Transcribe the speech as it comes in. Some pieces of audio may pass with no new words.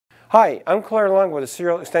Hi, I'm Clair Langlois, the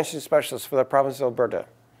Cereal Extension Specialist for the Province of Alberta.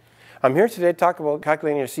 I'm here today to talk about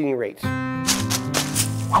calculating your seeding rate.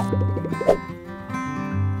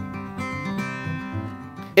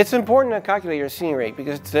 It's important to calculate your seeding rate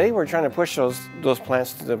because today we're trying to push those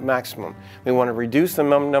plants to the maximum. We want to reduce the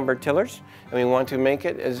number of tillers and we want to make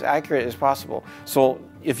it as accurate as possible. So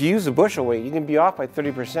if you use the bushel weight, you can be off by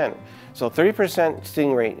 30%. So 30%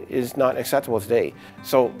 seeding rate is not acceptable today.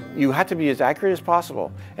 So you have to be as accurate as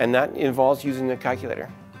possible, and that involves using the calculator.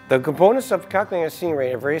 The components of calculating a seeding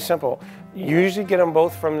rate are very simple. You usually get them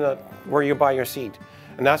both from where you buy your seed.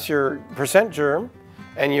 And that's your percent germ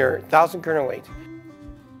and your 1,000 kernel weight.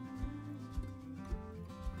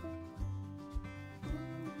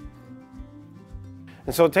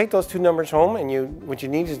 And so take those two numbers home, and what you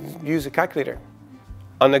need is use a calculator.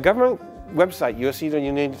 On the government website, you'll see that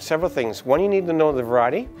you need several things. One, you need to know the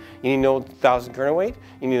variety, you need to know 1,000 kernel weight,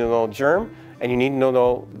 you need to know germ, and you need to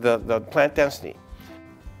know the plant density.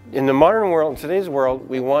 In the modern world, in today's world,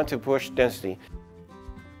 we want to push density.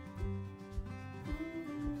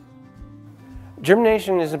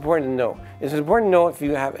 Germination is important to know. It's important to know if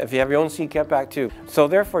you have your own seed kept back too. So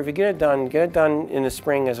therefore, if you get it done in the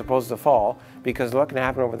spring as opposed to fall, because what's going to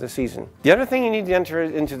happen over the season. The other thing you need to enter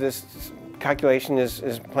into this calculation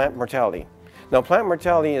is plant mortality. Now, plant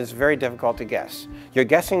mortality is very difficult to guess. You're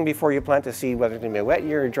guessing before you plant the seed whether it's going to be a wet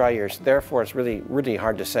year or dry year. Therefore, it's really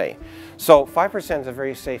hard to say. So 5% is a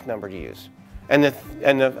very safe number to use. And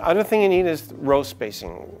the other thing you need is row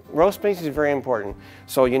spacing. Row spacing is very important.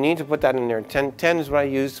 So you need to put that in there. 10 is what I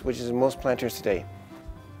use, which is most planters today.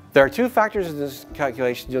 There are two factors in this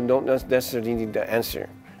calculation you don't necessarily need to answer.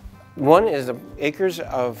 One is the acres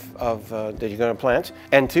that you're going to plant,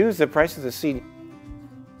 and two is the price of the seed.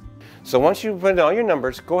 So once you put in all your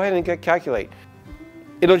numbers, go ahead and calculate.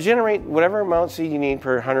 It'll generate whatever amount of seed you need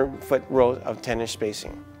per 100-foot row of 10-inch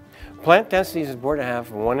spacing. Plant density is important to have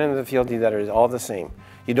from one end of the field to the other is all the same.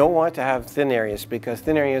 You don't want to have thin areas because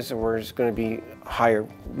thin areas are where there's going to be higher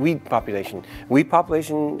weed population. Weed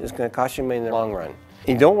population is going to cost you money in the long run.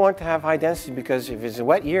 You don't want to have high density because if it's a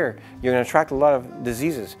wet year, you're going to attract a lot of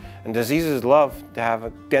diseases. And diseases love to have a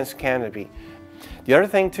dense canopy. The other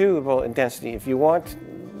thing too about density, if you want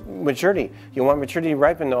maturity, you want maturity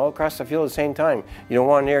ripened all across the field at the same time. You don't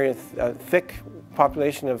want an area thick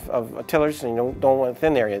population of tillers, and you don't want a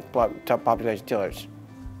thin area population tillers.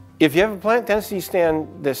 If you have a plant density stand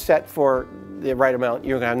that's set for the right amount,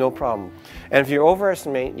 you're going to have no problem. And if you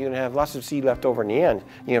overestimate, you're going to have lots of seed left over in the end.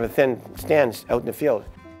 You have a thin stand out in the field.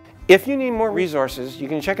 If you need more resources, you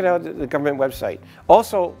can check it out at the government website.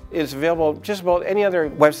 Also, it's available just about any other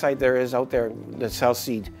website there is out there that sells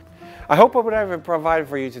seed. I hope what I've provided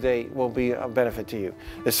for you today will be a benefit to you.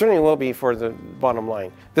 It certainly will be for the bottom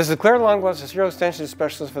line. This is Clair Langlois, the Cereal Extension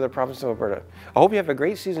Specialist for the Province of Alberta. I hope you have a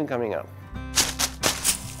great season coming up.